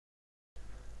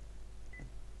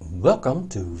Welcome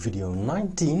to video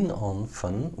 19 on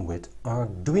Fun with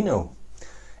Arduino.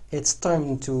 It's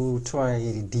time to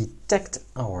try detect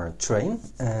our train,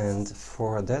 and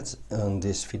for that, in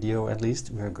this video at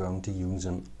least, we're going to use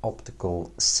an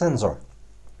optical sensor.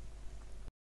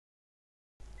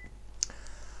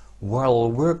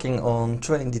 While working on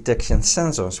train detection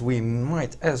sensors, we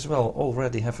might as well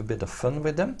already have a bit of fun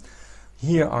with them.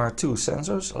 Here are two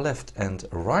sensors, left and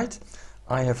right.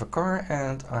 I have a car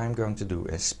and I'm going to do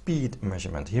a speed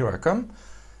measurement. Here I come.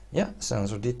 Yeah,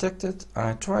 sensor detected.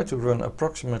 I try to run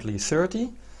approximately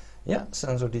 30. Yeah,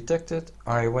 sensor detected.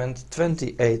 I went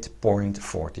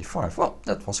 28.45. Well,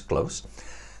 that was close.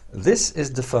 This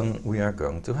is the fun we are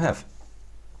going to have.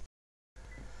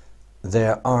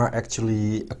 There are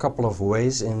actually a couple of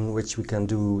ways in which we can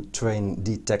do train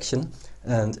detection,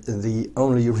 and the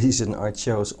only reason I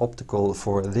chose optical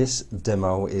for this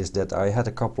demo is that I had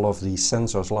a couple of these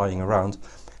sensors lying around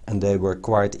and they were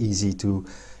quite easy to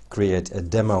create a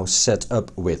demo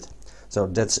setup with. So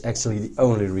that's actually the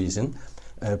only reason.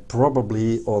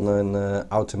 Probably on an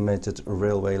automated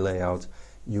railway layout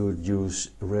you would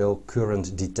use rail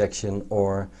current detection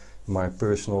or my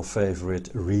personal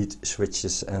favorite, reed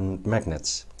switches and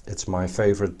magnets. It's my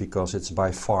favorite because it's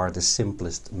by far the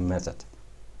simplest method.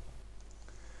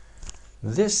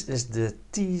 This is the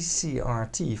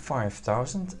TCRT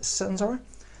 5000 sensor.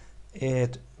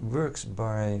 It works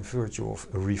by virtue of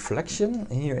reflection.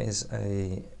 Here is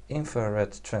an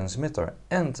infrared transmitter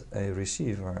and a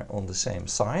receiver on the same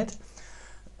side.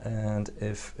 And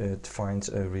if it finds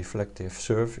a reflective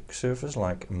surface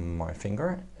like my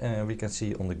finger, we can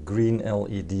see on the green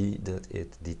LED that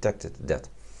it detected that.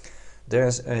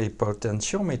 There's a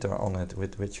potentiometer on it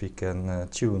with which we can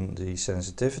tune the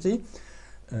sensitivity.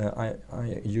 I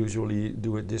usually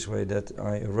do it this way, that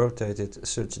I rotate it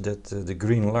such that the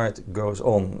green light goes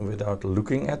on without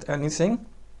looking at anything.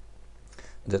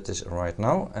 That is right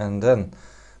now, and then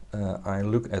I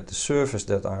look at the surface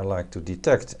that I like to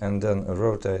detect and then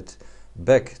rotate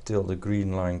back till the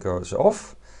green line goes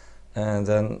off, and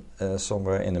then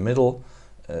somewhere in the middle,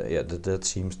 that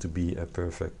seems to be a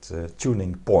perfect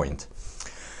tuning point.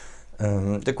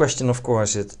 The question of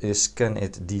course is, can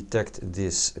it detect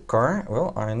this car?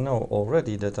 Well, I know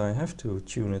already that I have to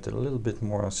tune it a little bit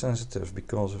more sensitive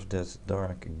because of that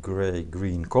dark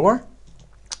gray-green color,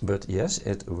 but yes,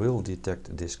 it will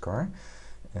detect this car.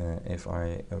 If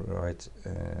I write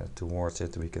towards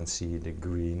it, we can see the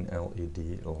green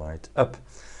LED light up.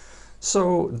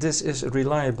 So this is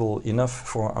reliable enough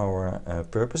for our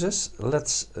purposes.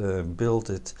 Let's build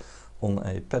it on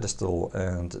a pedestal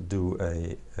and do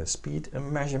a speed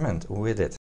measurement with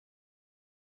it.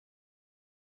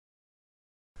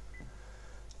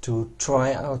 To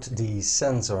try out these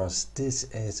sensors, this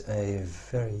is a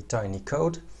very tiny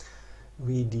code.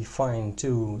 We define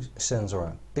two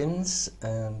sensor pins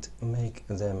and make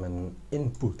them an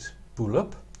input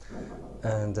pull-up,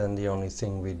 and then the only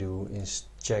thing we do is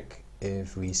check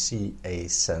if we see a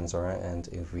sensor, and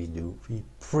if we do, we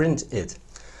print it.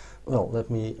 Well,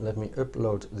 let me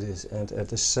upload this and at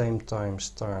the same time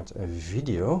start a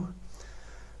video,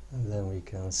 and then we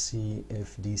can see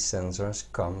if these sensors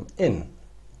come in.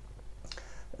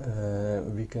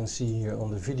 We can see here on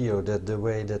the video that the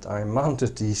way that I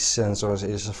mounted these sensors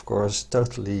is of course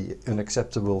totally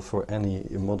unacceptable for any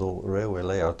model railway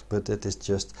layout, but it is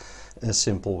just a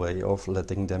simple way of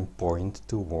letting them point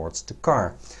towards the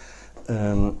car.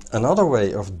 Another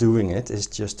way of doing it is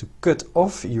just to cut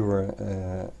off your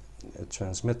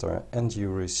transmitter and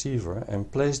your receiver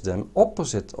and place them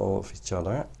opposite of each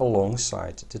other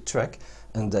alongside the track,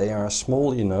 and they are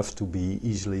small enough to be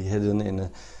easily hidden in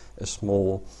a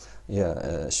small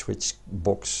switch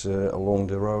box along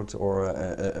the road, or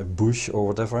a bush or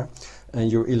whatever,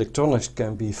 and your electronics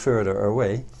can be further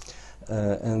away.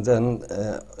 And then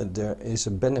there is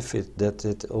a benefit that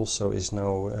it also is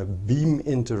now a beam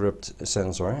interrupt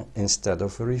sensor instead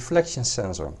of a reflection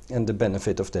sensor, and the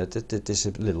benefit of that is it is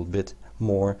a little bit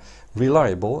more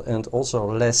reliable and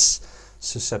also less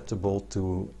susceptible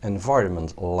to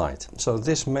environment light. So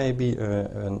this may be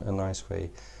a nice way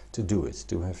to do it,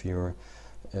 to have your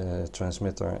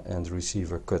transmitter and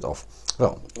receiver cut off.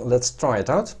 Well, let's try it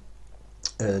out.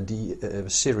 The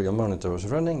serial monitor is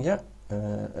running.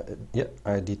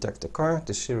 I detect a car.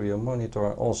 The serial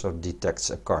monitor also detects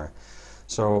a car.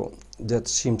 So that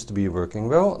seems to be working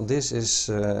well. This is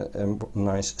a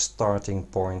nice starting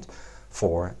point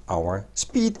for our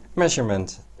speed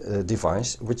measurement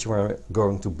device, which we're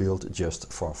going to build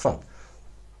just for fun.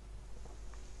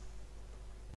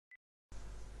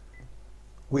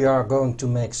 We are going to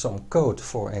make some code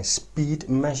for a speed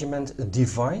measurement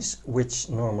device, which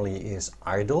normally is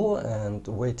idle and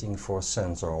waiting for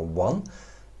sensor 1.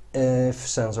 If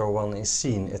sensor 1 is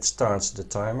seen, it starts the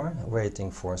timer,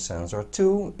 waiting for sensor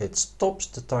 2, it stops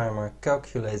the timer,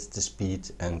 calculates the speed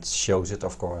and shows it,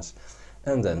 of course,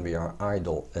 and then we are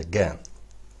idle again.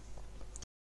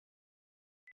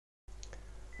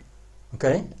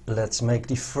 Okay, let's make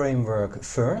the framework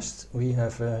first. We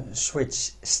have a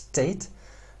switch state.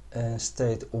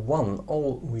 State 1,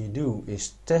 all we do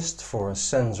is test for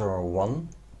sensor 1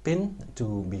 pin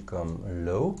to become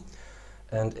low,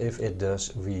 and if it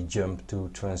does, we jump to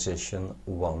transition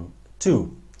 1,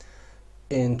 2.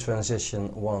 In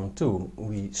transition 1, 2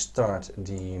 we start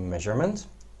the measurement.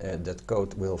 That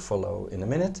code will follow in a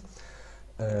minute,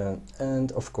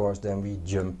 and of course then we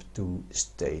jump to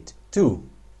state 2.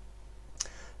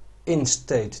 In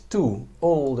state 2,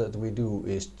 all that we do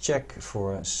is check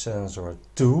for sensor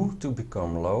 2 to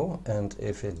become low, and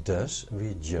if it does,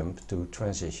 we jump to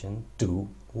transition 2,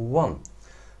 1.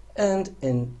 And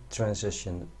in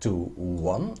transition 2,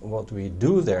 1, what we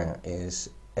do there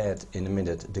is add in a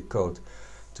minute the code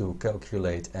to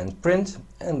calculate and print,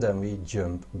 and then we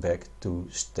jump back to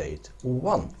state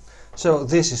 1. So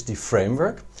this is the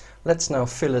framework. Let's now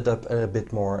fill it up a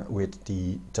bit more with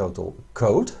the total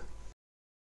code.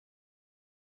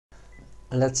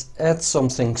 Let's add some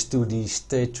things to the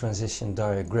state transition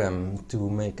diagram to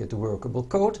make it workable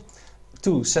code.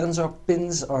 2 sensor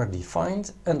pins are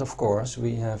defined, and of course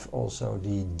we have also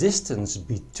the distance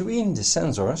between the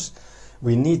sensors.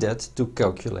 We need that to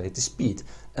calculate the speed,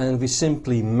 and we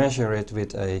simply measure it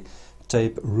with a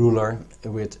tape ruler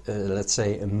with let's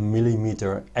say a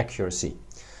millimeter accuracy.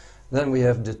 Then we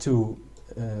have the 2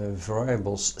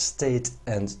 variables state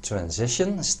and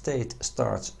transition. State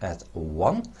starts at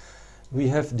 1. We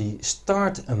have the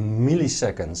start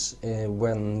milliseconds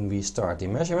when we start the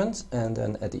measurement, and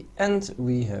then at the end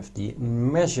we have the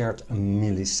measured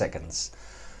milliseconds.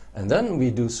 And then we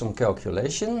do some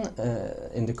calculation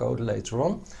in the code later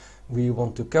on. We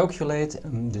want to calculate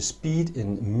the speed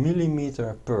in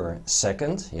millimeter per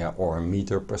second, or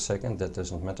meter per second, that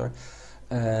doesn't matter.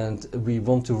 And we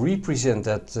want to represent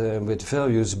that with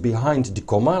values behind the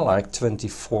comma, like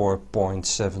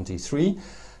 24.73.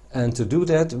 And to do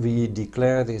that, we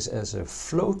declare this as a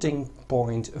floating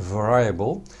point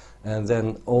variable, and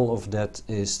then all of that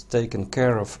is taken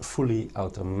care of fully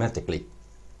automatically.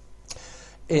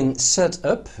 In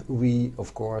setup, we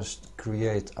of course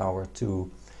create our 2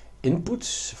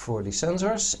 inputs for the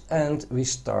sensors, and we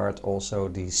start also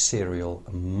the serial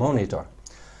monitor.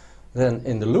 Then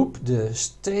in the loop, the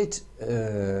state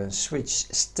switch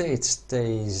state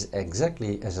stays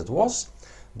exactly as it was.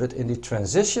 But in the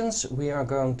transitions we are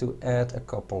going to add a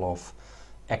couple of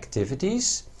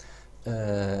activities.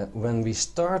 When we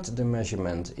start the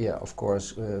measurement, of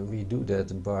course we do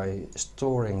that by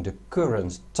storing the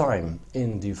current time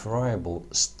in the variable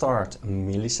start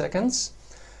milliseconds,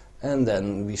 and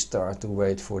then we start to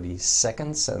wait for the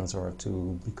second sensor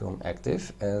to become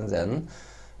active, and then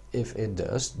if it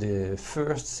does, the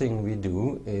first thing we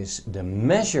do is the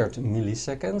measured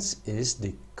milliseconds is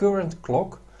the current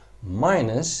clock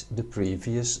minus the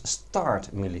previous start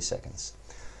milliseconds.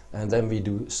 And then we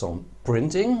do some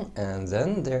printing, and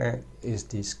then there is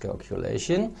this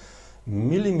calculation.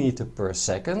 Millimeter per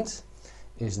second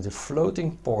is the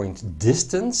floating point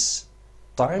distance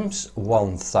times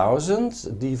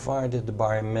 1000 divided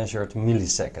by measured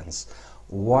milliseconds.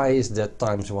 Why is that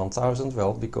times 1000?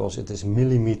 Well, because it is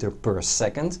millimeter per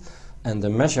second and the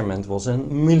measurement was in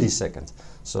millisecond.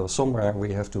 So somewhere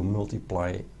we have to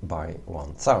multiply by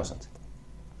 1000.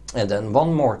 And then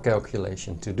one more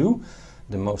calculation to do,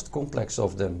 the most complex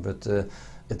of them, but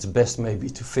it's best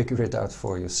maybe to figure it out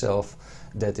for yourself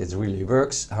that it really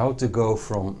works. How to go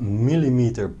from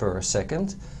millimeter per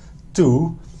second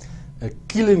to a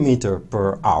kilometer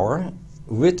per hour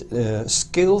with a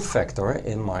scale factor,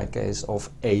 in my case, of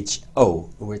HO,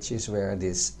 which is where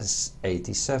this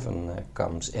 87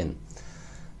 comes in.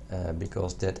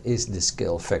 Because that is the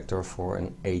scale factor for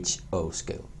an HO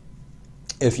scale.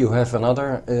 If you have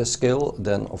another scale,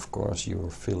 then of course you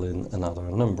fill in another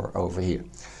number over here.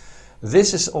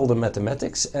 This is all the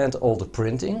mathematics and all the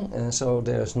printing, so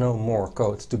there's no more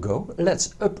code to go. Let's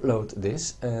upload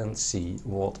this and see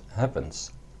what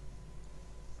happens.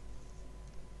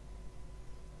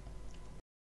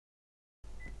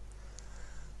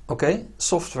 Okay,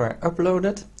 software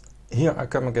uploaded. Here I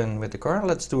come again with the car.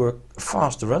 Let's do a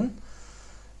fast run.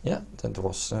 Yeah, that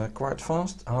was quite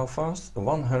fast. How fast?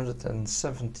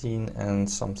 117 and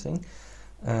something.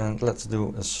 And let's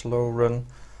do a slow run.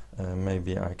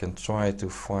 Maybe I can try to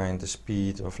find a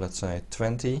speed of, let's say,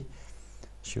 20.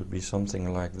 Should be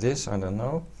something like this, I don't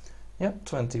know. Yeah,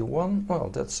 21. Well,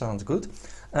 that sounds good.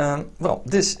 Well,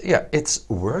 this, yeah, it's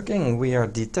working. We are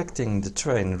detecting the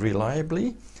train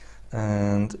reliably,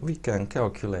 and we can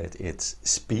calculate its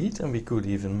speed, and we could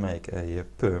even make a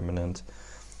permanent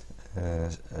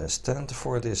stand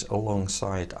for this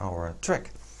alongside our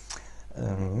track.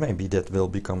 Maybe that will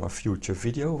become a future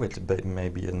video with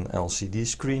maybe an LCD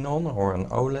screen on or an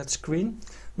OLED screen.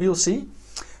 We'll see.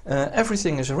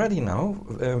 Everything is ready now.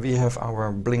 We have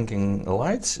our blinking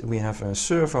lights, we have a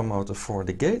servo motor for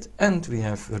the gate, and we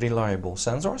have reliable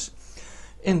sensors.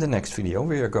 In the next video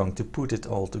we are going to put it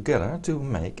all together to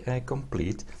make a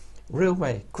complete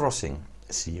railway crossing.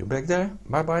 See you back there.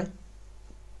 Bye bye.